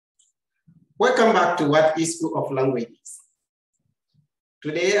Welcome back to What is School of Languages.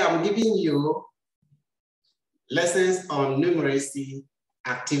 Today I'm giving you lessons on Numeracy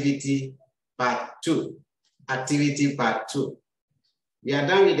Activity Part 2. Activity Part 2. We are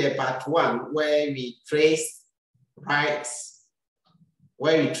done with the Part 1 where we traced, and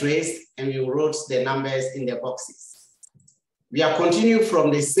we wrote the numbers in the boxes. We are continuing from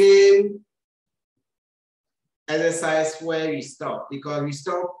the same exercise where we stopped, because we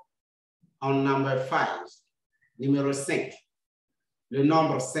stopped on number 5, numéro 5, le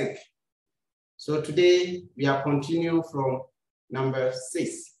nombre 5. So today we are continuing from number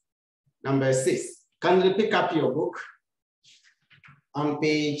 6. Number 6. Can you pick up your book on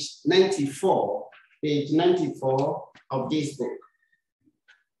page 94? Page 94 of this book.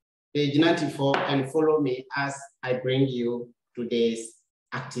 Page 94, and follow me as I bring you today's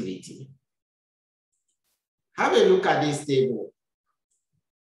activity. Have a look at this table.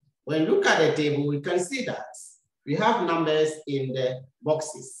 When you look at the table, we can see that we have numbers in the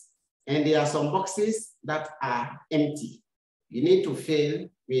boxes, and there are some boxes that are empty. You need to fill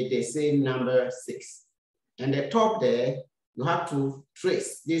with the same number 6. And the top there, you have to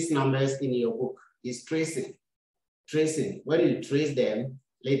trace these numbers in your book. It's tracing. Tracing. When you trace them,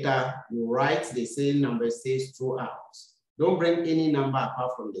 later you write the same number 6 throughout. Don't bring any number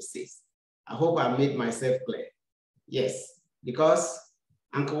apart from the 6. I hope I made myself clear. Yes, because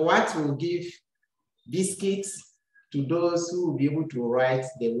Uncle Watt will give biscuits to those who will be able to write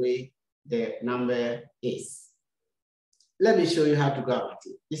the way the number is. Let me show you how to go about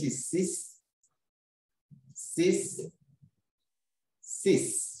it. This is 6, 6,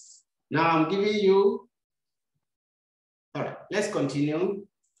 6. Now I'm giving you, all right, let's continue.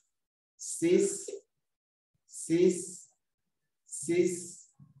 6, 6, 6,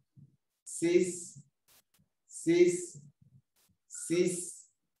 6, 6, 6,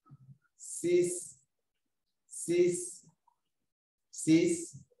 6, 6, 6,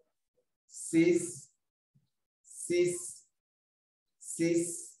 6, 6,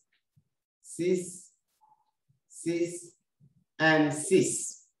 6, 6, 6, and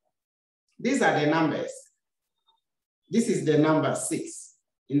 6. These are the numbers. This is the number 6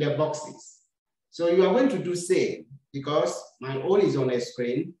 in the boxes. So you are going to do same, because my own is on the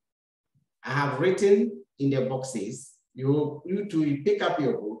screen. I have written in the boxes. You too pick up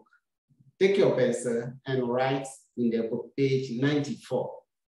your book, take your pencil, and write in the book, page 94,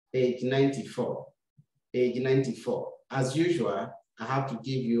 page 94, page 94. As usual, I have to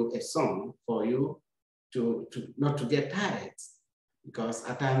give you a song for you to not to get tired, because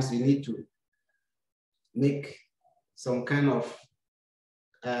at times we need to make some kind of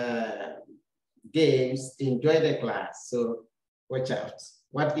games, enjoy the class. So watch out.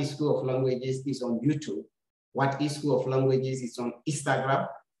 What is School of Languages is on YouTube. What is School of Languages is on Instagram.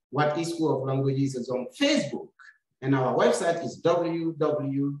 What is School of Languages is on Facebook. And our website is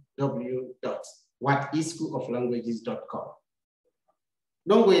www.whatischooloflanguages.com.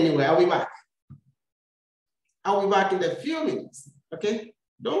 Don't go anywhere, I'll be back. I'll be back in a few minutes, okay?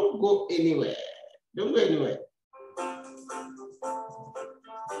 Don't go anywhere, don't go anywhere.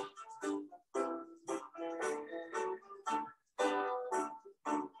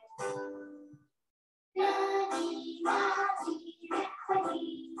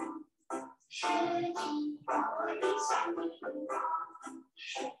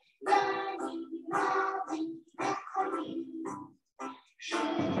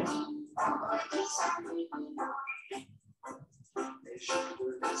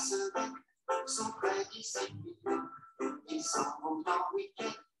 Sont près d'ici, ils s'en vont dans le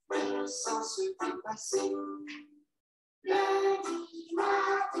week-end, mais sans se dépasser. Lundi,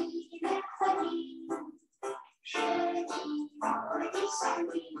 mardi, mercredi, jeudi, vendredi,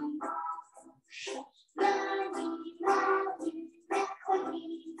 samedi, dimanche. Lundi, mardi,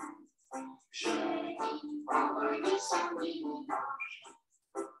 mercredi, jeudi, vendredi, samedi, dimanche.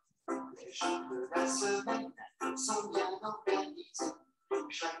 Les jours de la semaine sont bien organisés.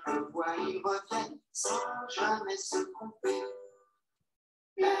 Chaque fois ils reviennent sans jamais se tromper.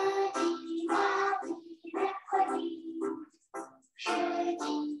 Lundi, mardi, mercredi,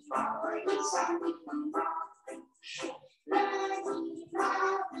 jeudi, vendredi, samedi, dimanche. Lundi,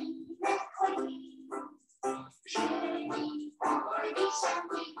 mardi, mercredi, jeudi, vendredi,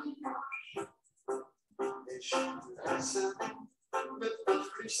 samedi, dimanche. Les jours de la semaine ne peuvent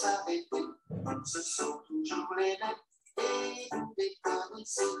plus s'arrêter. Ce sont toujours les mêmes. Et vous les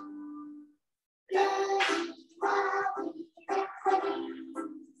connaissez. Lundi, mardi, mercredi,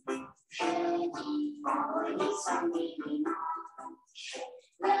 jeudi, vendredi, samedi, dimanche.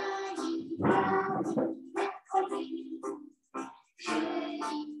 Lundi, mardi, mercredi,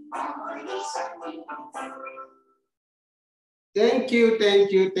 jeudi, Thank you,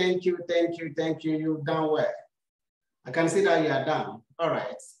 thank you, thank you, thank you, thank you. You've done well. I can see that you are done. All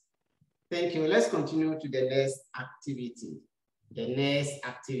right. Thank you. Let's continue to the next activity. The next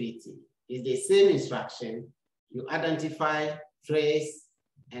activity is the same instruction. You identify, trace,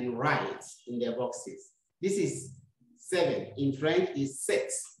 and write in the boxes. This is 7. In French is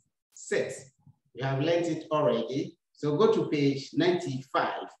set. Set. You have learned it already. So go to page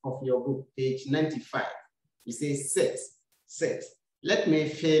 95 of your book, page 95. It says set, set. Let me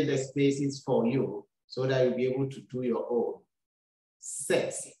fill the spaces for you so that you'll be able to do your own.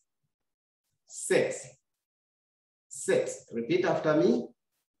 Set, set, set. Repeat after me.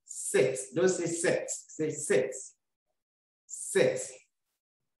 Set. Don't say set. Say set. Set.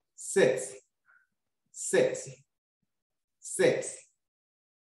 Set. Set. Set.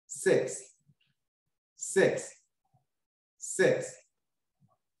 Set. Set. Set.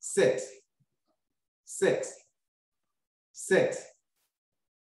 Set. Set. Set.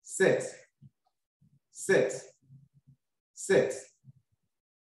 Set. Set. Set.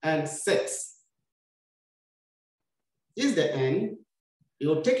 And set. Is the end.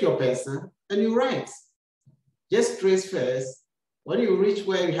 You'll take your pencil and you write. Just trace first. When you reach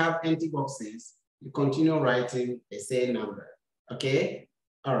where you have empty boxes, you continue writing the same number. Okay?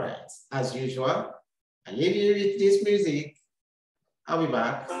 All right. As usual, I leave you with this music. I'll be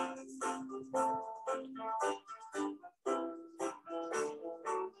back.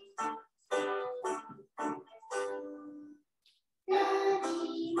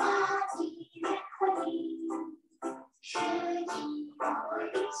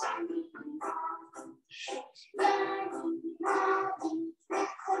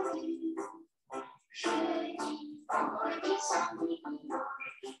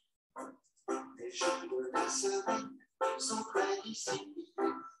 Les jours de la semaine sont près d'ici.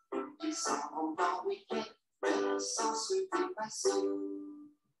 Ils s'en vont en week-end, mais sans se dépasser.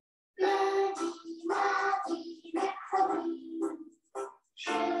 Lundi, mardi, mercredi,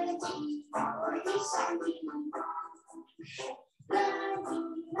 jeudi, vendredi, samedi, dimanche. Lundi,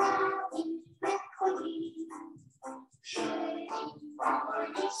 mardi, mercredi, jeudi,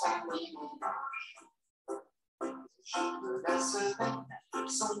 vendredi, samedi, dimanche. Les jours de la semaine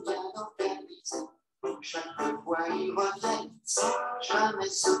sont bien organisés. Chaque fois ils reviennent sans jamais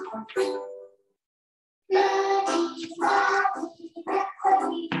se tromper. Lundi, mardi,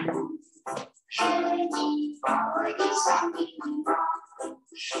 mercredi, jeudi, vendredi, samedi,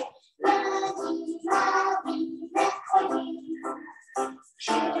 dimanche. Lundi, mardi, mercredi,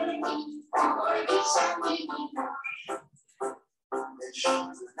 jeudi, vendredi, samedi, dimanche. Les jours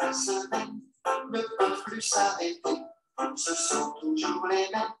de la semaine ne peuvent plus s'arrêter. Ce sont toujours les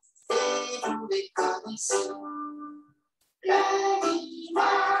mêmes et vous les connaissez. Lundi,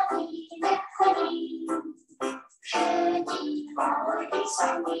 mardi, mercredi, jeudi, vendredi,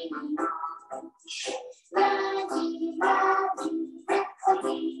 samedi, dimanche. Lundi, mardi,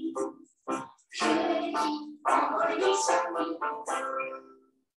 mercredi, jeudi, vendredi, samedi, dimanche.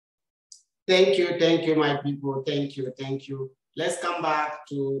 Thank you, my people. Thank you. Let's come back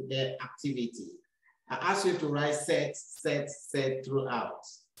to the activity. I ask you to write set throughout.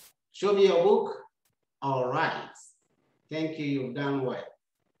 Show me your book. All right. Thank you, you've done well.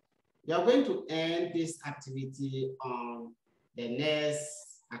 We are going to end this activity on the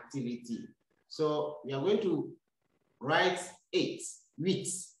next activity. So we are going to write 8, with.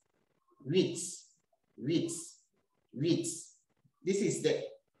 This is the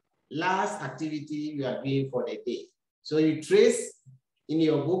last activity we are doing for the day. So you trace in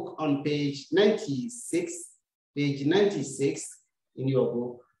your book on page 96 in your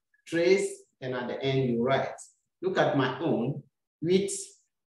book, trace, and at the end you write. Look at my own, with,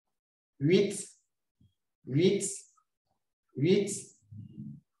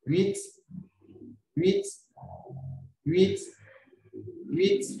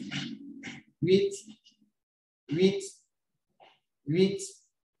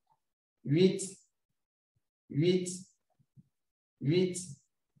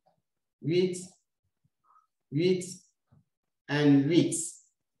 and with.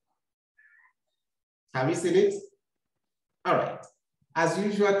 Have you seen it? All right. As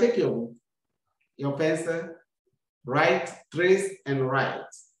usual, take your book, your pencil, write, trace, and write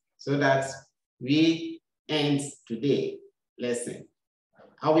so that we end today's lesson.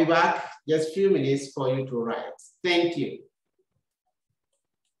 I'll be back just a few minutes for you to write. Thank you.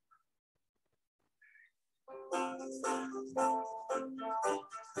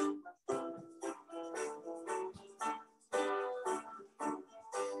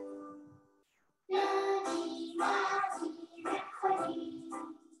 Lundi, mardi, mercredi,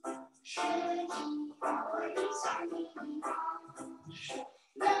 Jeudi, vendredi, samedi, dimanche.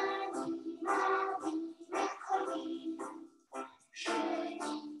 Lundi, mardi, mercredi.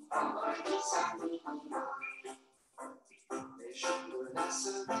 Jeudi, vendredi, samedi, dimanche. Les jours de la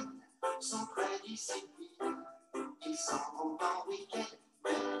semaine sont très disciplinés. Ils s'en vont en week-end,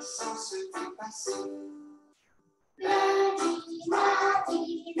 mais sans se dépasser. Lundi,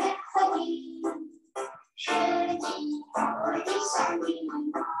 mardi, mercredi. Jeudi, vendredi, samedi,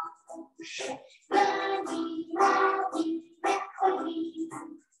 dimanche. Lundi, mardi, mercredi.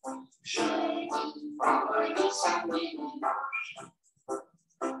 Jeudi, vendredi, samedi, dimanche.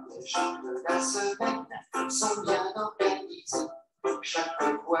 Les jours de la semaine sont bien organisés.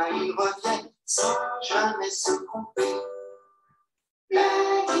 Chaque fois ils reviennent sans jamais se tromper.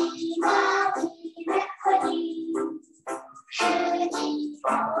 Lundi, mardi, mercredi. Jeudi,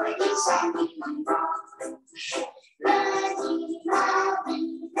 vendredi, samedi, dimanche. Lundi,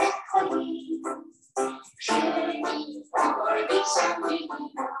 mardi, mercredi. Jeudi, vendredi, samedi,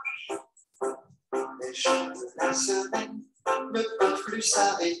 dimanche. Les jours de la semaine ne peuvent plus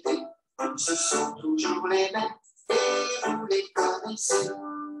s'arrêter. Ce sont toujours les mêmes et vous les connaissez.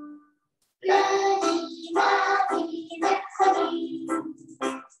 Lundi, mardi, mercredi.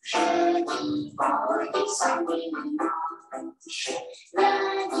 Jeudi, vendredi, samedi, dimanche.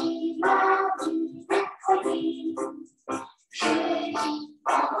 Lundi, mardi, mercredi. Jeudi,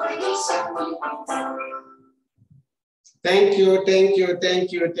 vendredi, samedi, dimanche. Thank you, thank you,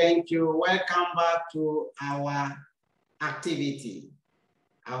 thank you, thank you. Welcome back to our activity.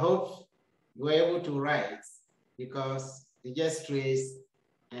 I hope you were able to write because you just trace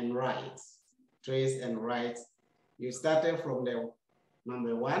and write. Trace and write. You started from the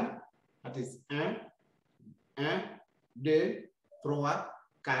number 1, that is 1, 2, 3, 4,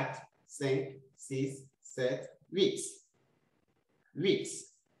 5, 6, 7, 8. 8.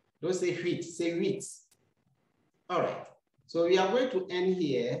 Don't say 8, say 8. All right. So we are going to end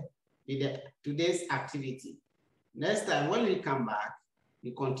here with today's activity. Next time, when we come back,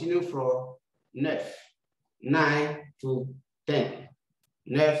 we continue from 9 to 10.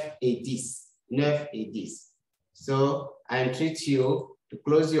 9 et 10. 9 et 10. So I entreat you to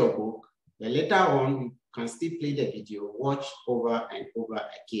close your book. Then later on, you can still play the video, watch over and over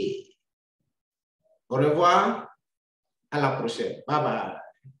again. Au revoir. À la prochaine. Bye bye.